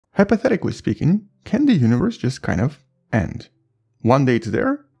Hypothetically speaking, can the universe just kind of end? One day it's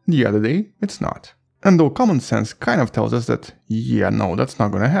there, the other day it's not. And though common sense kind of tells us that, yeah, no, that's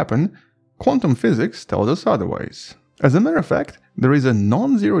not gonna happen, quantum physics tells us otherwise. As a matter of fact, there is a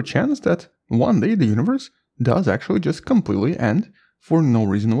non-zero chance that one day the universe does actually just completely end for no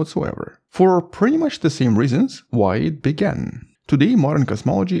reason whatsoever. For pretty much the same reasons why it began. Today, modern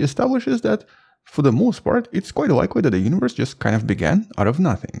cosmology establishes that, for the most part, it's quite likely that the universe just kind of began out of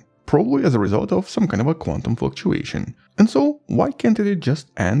nothing, probably as a result of some kind of a quantum fluctuation. And so, why can't it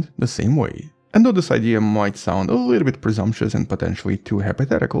just end the same way? And though this idea might sound a little bit presumptuous and potentially too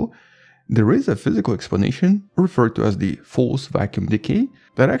hypothetical, there is a physical explanation referred to as the False Vacuum Decay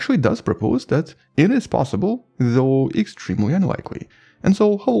that actually does propose that it is possible, though extremely unlikely. And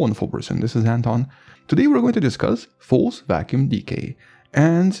so, hello wonderful person, this is Anton. Today we're going to discuss False Vacuum Decay,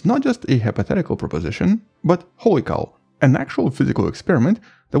 and not just a hypothetical proposition, but holy cow, an actual physical experiment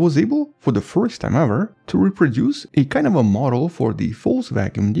that was able, for the first time ever, to reproduce a kind of a model for the false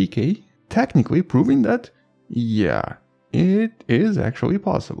vacuum decay, technically proving that, yeah, it is actually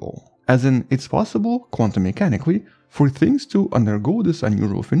possible. As in, it's possible, quantum mechanically, for things to undergo this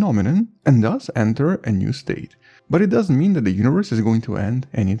unusual phenomenon and thus enter a new state. But it doesn't mean that the universe is going to end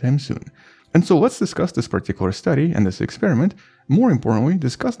anytime soon. And so let's discuss this particular study and this experiment, more importantly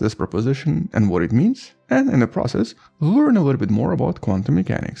discuss this proposition and what it means, and in the process learn a little bit more about quantum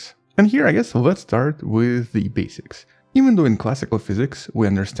mechanics. And here I guess let's start with the basics. Even though in classical physics we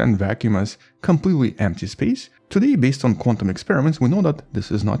understand vacuum as completely empty space, today based on quantum experiments we know that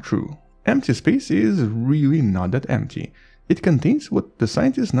this is not true. Empty space is really not that empty. It contains what the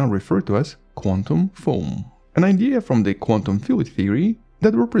scientists now refer to as quantum foam, an idea from the quantum field theory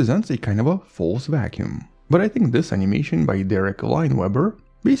that represents a kind of a false vacuum. But I think this animation by Derek Lineweber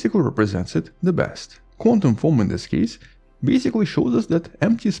basically represents it the best. Quantum foam in this case basically shows us that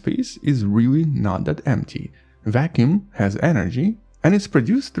empty space is really not that empty. Vacuum has energy, and it's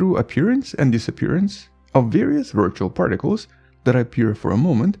produced through appearance and disappearance of various virtual particles that appear for a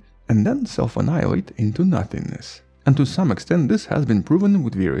moment and then self-annihilate into nothingness. And to some extent this has been proven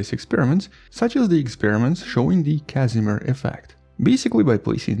with various experiments, such as the experiments showing the Casimir effect. Basically, by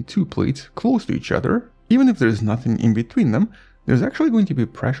placing two plates close to each other, even if there's nothing in between them, there's actually going to be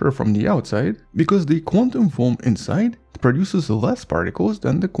pressure from the outside because the quantum foam inside produces less particles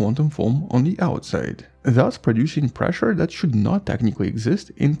than the quantum foam on the outside, thus producing pressure that should not technically exist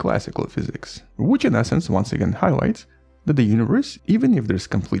in classical physics. Which in essence once again highlights that the universe, even if there's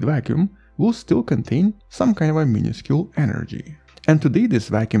complete vacuum, will still contain some kind of a minuscule energy. And today this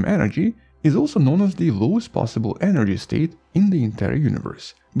vacuum energy is also known as the lowest possible energy state in the entire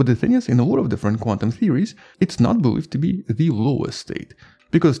universe. But the thing is, in a lot of different quantum theories, it's not believed to be the lowest state,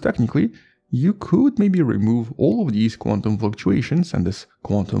 because technically, you could maybe remove all of these quantum fluctuations and this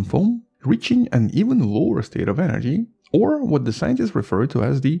quantum foam, reaching an even lower state of energy, or what the scientists refer to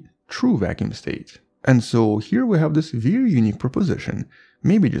as the true vacuum state. And so here we have this very unique proposition.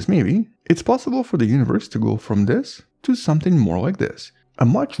 Maybe, just maybe, it's possible for the universe to go from this to something more like this. A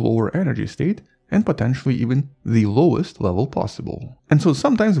much lower energy state, and potentially even the lowest level possible. And so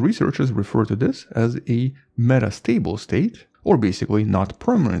sometimes researchers refer to this as a metastable state, or basically not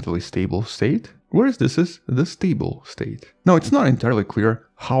permanently stable state, whereas this is the stable state. Now it's not entirely clear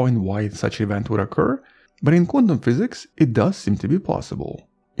how and why such an event would occur, but in quantum physics it does seem to be possible.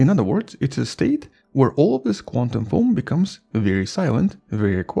 In other words, it's a state where all of this quantum foam becomes very silent,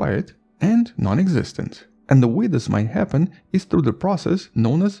 very quiet, and non-existent. And the way this might happen is through the process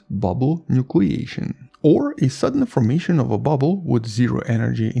known as bubble nucleation, or a sudden formation of a bubble with zero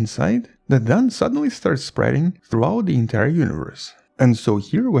energy inside that then suddenly starts spreading throughout the entire universe. And so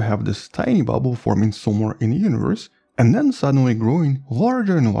here we have this tiny bubble forming somewhere in the universe, and then suddenly growing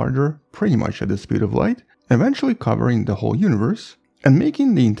larger and larger, pretty much at the speed of light, eventually covering the whole universe, and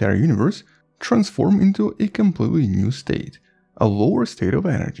making the entire universe transform into a completely new state, a lower state of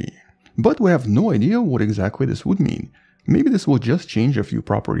energy. But we have no idea what exactly this would mean. Maybe this will just change a few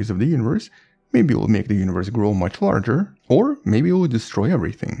properties of the universe, maybe it will make the universe grow much larger, or maybe it will destroy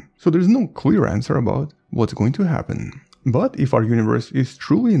everything. So there's no clear answer about what's going to happen. But if our universe is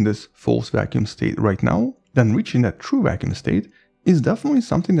truly in this false vacuum state right now, then reaching that true vacuum state is definitely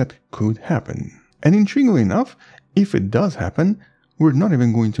something that could happen. And intriguingly enough, if it does happen, we're not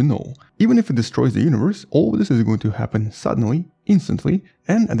even going to know. Even if it destroys the universe, all of this is going to happen suddenly, instantly,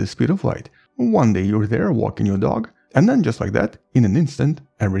 and at the speed of light. One day you're there walking your dog, and then just like that, in an instant,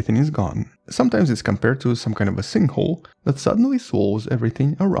 everything is gone. Sometimes it's compared to some kind of a sinkhole that suddenly swallows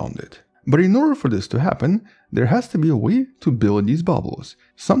everything around it. But in order for this to happen, there has to be a way to build these bubbles.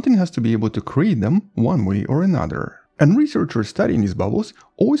 Something has to be able to create them one way or another. And researchers studying these bubbles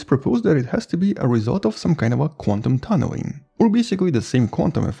always propose that it has to be a result of some kind of a quantum tunneling, or basically the same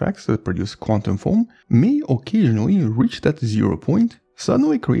quantum effects that produce quantum foam may occasionally reach that 0 point,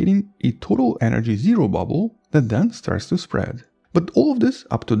 suddenly creating a total energy 0 bubble that then starts to spread. But all of this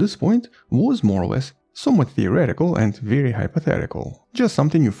up to this point was more or less somewhat theoretical and very hypothetical. Just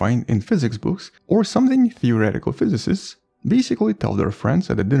something you find in physics books or something theoretical physicists basically tell their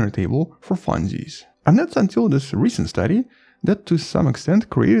friends at the dinner table for funsies. And that's until this recent study that to some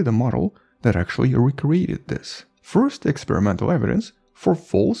extent created a model that actually recreated this. First experimental evidence for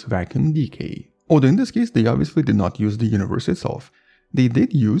false vacuum decay. Although in this case they obviously did not use the universe itself. They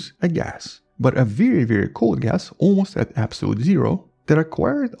did use a gas, but a very cold gas almost at absolute zero that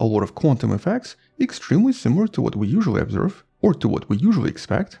acquired a lot of quantum effects extremely similar to what we usually observe or to what we usually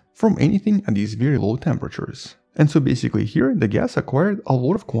expect from anything at these very low temperatures. And so basically here the gas acquired a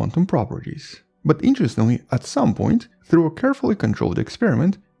lot of quantum properties. But interestingly, at some point, through a carefully controlled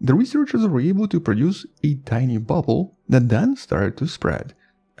experiment, the researchers were able to produce a tiny bubble that then started to spread.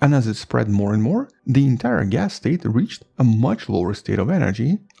 And as it spread more and more, the entire gas state reached a much lower state of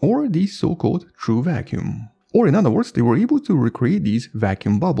energy, or the so-called true vacuum. Or in other words, they were able to recreate these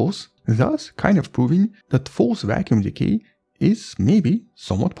vacuum bubbles, thus kind of proving that false vacuum decay is maybe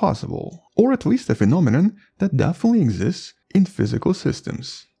somewhat possible. Or at least a phenomenon that definitely exists in physical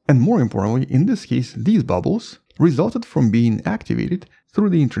systems. And more importantly, in this case, these bubbles resulted from being activated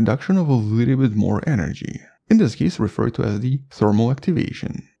through the introduction of a little bit more energy. In this case referred to as the thermal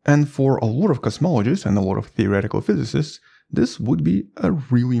activation. And for a lot of cosmologists and a lot of theoretical physicists, this would be a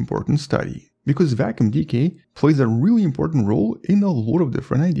really important study. Because vacuum decay plays a really important role in a lot of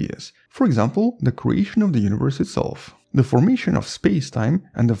different ideas. For example, the creation of the universe itself. The formation of space-time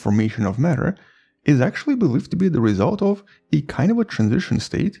and the formation of matter is actually believed to be the result of a kind of a transition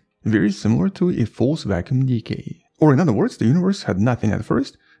state very similar to a false vacuum decay. Or in other words, the universe had nothing at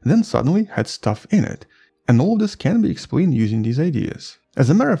first, then suddenly had stuff in it. And all of this can be explained using these ideas. As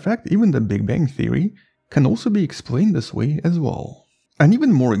a matter of fact, even the Big Bang theory can also be explained this way as well. And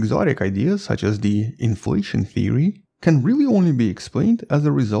even more exotic ideas such as the inflation theory can really only be explained as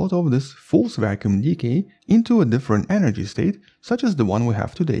a result of this false vacuum decay into a different energy state such as the one we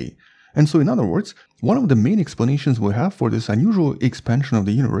have today. And so in other words, one of the main explanations we have for this unusual expansion of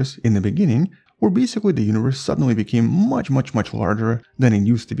the universe in the beginning, where basically the universe suddenly became much larger than it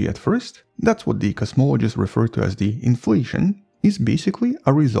used to be at first, that's what the cosmologists refer to as the inflation, is basically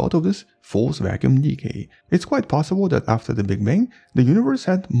a result of this false vacuum decay. It's quite possible that after the Big Bang, the universe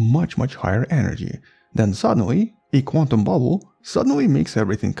had much higher energy. Then suddenly, a quantum bubble suddenly makes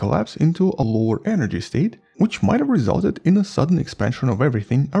everything collapse into a lower energy state, which might have resulted in a sudden expansion of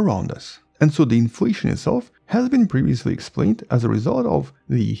everything around us. And so the inflation itself has been previously explained as a result of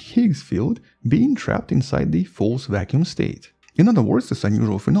the Higgs field being trapped inside the false vacuum state. In other words, this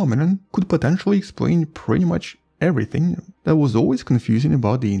unusual phenomenon could potentially explain pretty much everything that was always confusing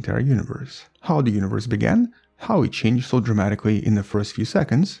about the entire universe. How the universe began, how it changed so dramatically in the first few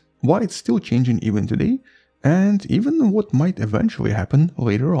seconds, why it's still changing even today, and even what might eventually happen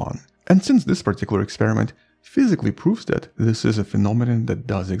later on. And since this particular experiment physically proves that this is a phenomenon that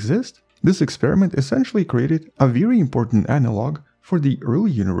does exist, this experiment essentially created a very important analog for the early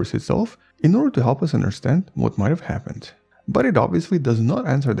universe itself in order to help us understand what might have happened. But it obviously does not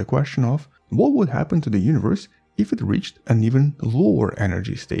answer the question of what would happen to the universe if it reached an even lower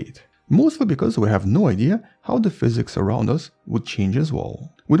energy state. Mostly because we have no idea how the physics around us would change as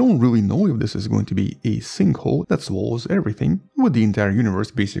well. We don't really know if this is going to be a sinkhole that swallows everything, with the entire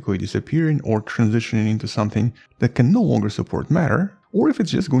universe basically disappearing or transitioning into something that can no longer support matter, or if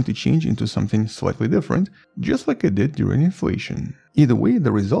it's just going to change into something slightly different, just like it did during inflation. Either way,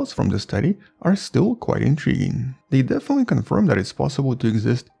 the results from this study are still quite intriguing. They definitely confirm that it's possible to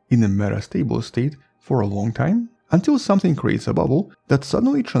exist in a metastable state for a long time, until something creates a bubble that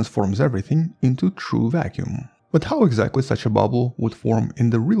suddenly transforms everything into true vacuum. But how exactly such a bubble would form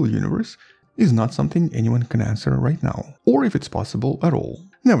in the real universe is not something anyone can answer right now, or if it's possible at all.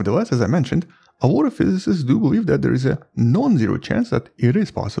 Nevertheless, as I mentioned, a lot of physicists do believe that there is a non-zero chance that it is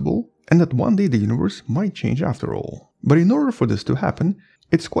possible, and that one day the universe might change after all. But in order for this to happen,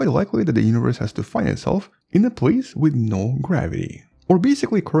 it's quite likely that the universe has to find itself in a place with no gravity. Or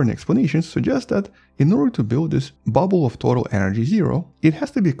basically current explanations suggest that in order to build this bubble of total energy zero, it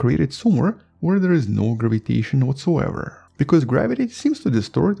has to be created somewhere where there is no gravitation whatsoever. Because gravity seems to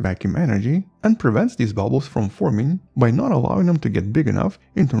distort vacuum energy and prevents these bubbles from forming by not allowing them to get big enough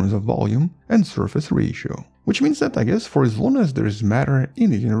in terms of volume and surface ratio. Which means that I guess for as long as there is matter in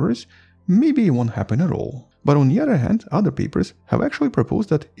the universe, maybe it won't happen at all. But on the other hand, other papers have actually proposed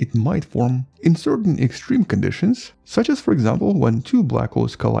that it might form in certain extreme conditions, such as for example when two black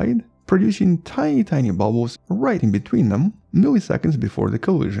holes collide, producing tiny bubbles right in between them, milliseconds before the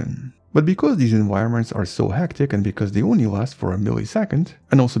collision. But because these environments are so hectic and because they only last for a millisecond,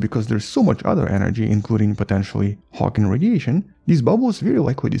 and also because there's so much other energy including potentially Hawking radiation, these bubbles very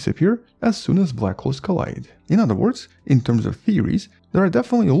likely disappear as soon as black holes collide. In other words, in terms of theories, there are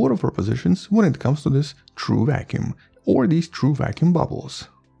definitely a lot of propositions when it comes to this true vacuum, or these true vacuum bubbles.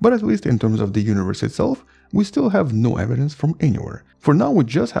 But at least in terms of the universe itself, we still have no evidence from anywhere. For now we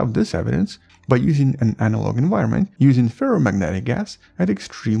just have this evidence by using an analog environment using ferromagnetic gas at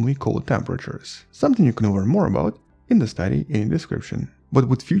extremely cold temperatures. Something you can learn more about in the study in the description. But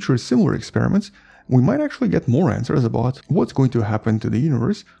with future similar experiments, we might actually get more answers about what's going to happen to the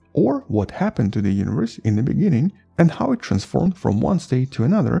universe, or what happened to the universe in the beginning and how it transformed from one state to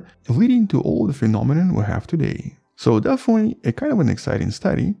another, leading to all the phenomenon we have today. So definitely a kind of an exciting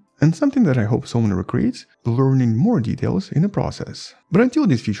study, and something that I hope someone recreates, learning more details in the process. But until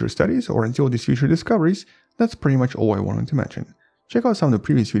these future studies or until these future discoveries, that's pretty much all I wanted to mention. Check out some of the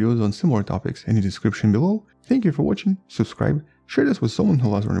previous videos on similar topics in the description below. Thank you for watching, subscribe, share this with someone who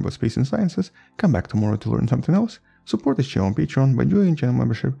loves learning about space and sciences, come back tomorrow to learn something else, support this channel on Patreon by joining channel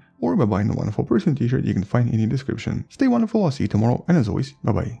membership or by buying the Wonderful Person t-shirt you can find in the description. Stay wonderful, I'll see you tomorrow, and as always,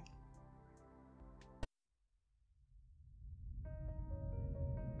 bye bye.